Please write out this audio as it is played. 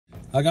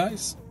Hi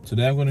guys,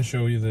 today I'm going to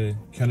show you the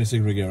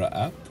Koenigsegg Regera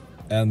app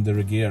and the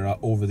Regera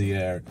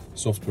over-the-air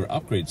software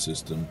upgrade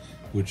system,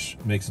 which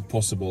makes it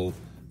possible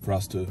for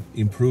us to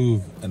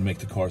improve and make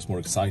the cars more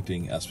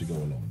exciting as we go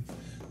along.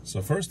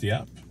 So first the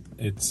app,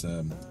 it's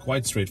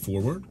quite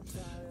straightforward.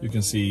 You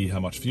can see how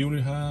much fuel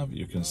you have,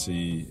 you can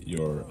see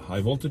your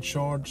high voltage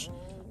charge,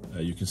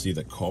 you can see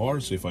the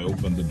car. So if I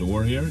open the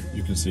door here,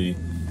 you can see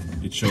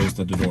it shows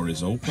that the door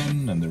is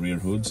open and the rear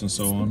hoods and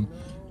so on.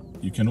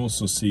 You can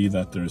also see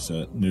that there's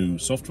a new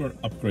software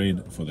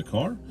upgrade for the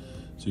car.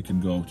 So you can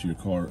go to your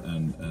car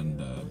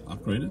and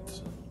upgrade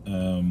it.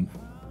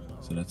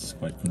 So that's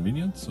quite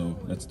convenient. So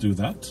let's do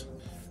that.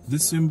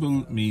 This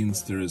symbol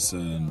means there is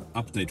an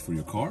update for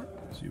your car.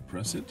 So you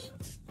press it,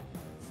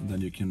 and then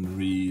you can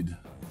read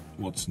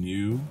what's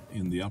new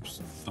in the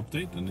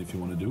update. And if you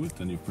want to do it,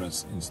 then you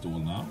press install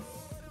now.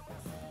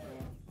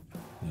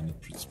 And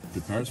it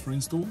prepares for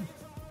install.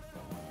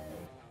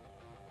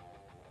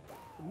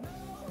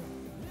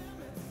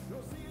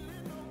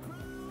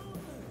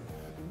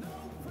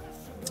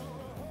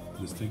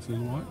 This takes a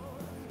little while,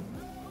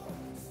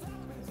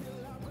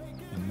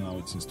 and now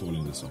it's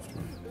installing the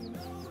software.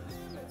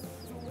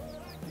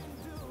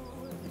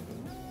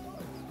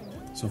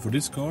 So for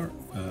this car,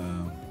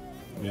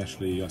 we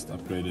actually just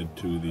upgraded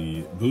to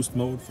the boost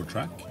mode for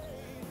track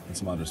and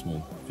some other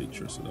small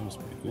features, so that was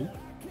pretty cool.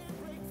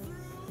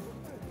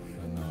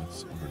 And now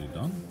it's already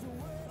done.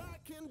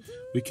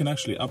 We can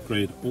actually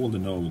upgrade all the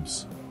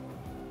nodes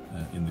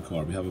in the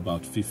car. We have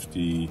about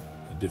 50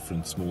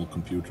 different small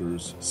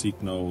computers, seat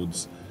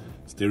nodes,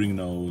 steering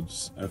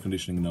nodes, air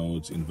conditioning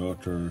nodes,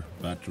 inverter,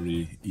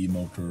 battery,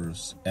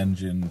 e-motors,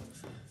 engine,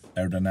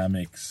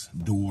 aerodynamics,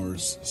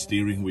 doors,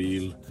 steering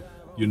wheel,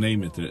 you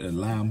name it,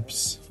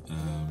 lamps,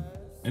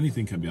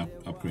 anything can be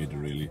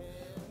upgraded really.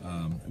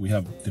 We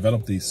have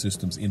developed these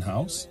systems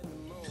in-house,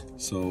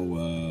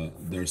 so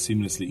they're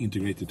seamlessly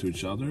integrated to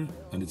each other,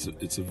 and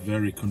it's a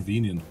very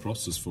convenient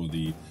process for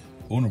the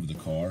owner of the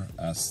car,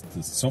 as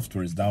the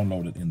software is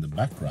downloaded in the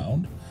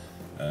background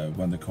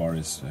when the car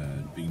is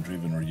being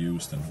driven or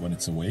used and when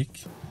it's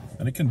awake,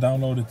 and it can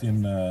download it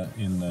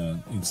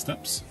in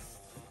steps,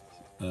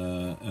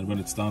 and when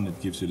it's done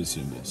it gives you the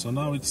symbol. So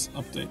now it's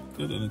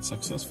updated and it's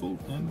successful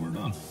and we're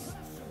done.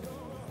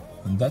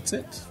 And that's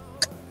it.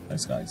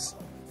 Thanks guys.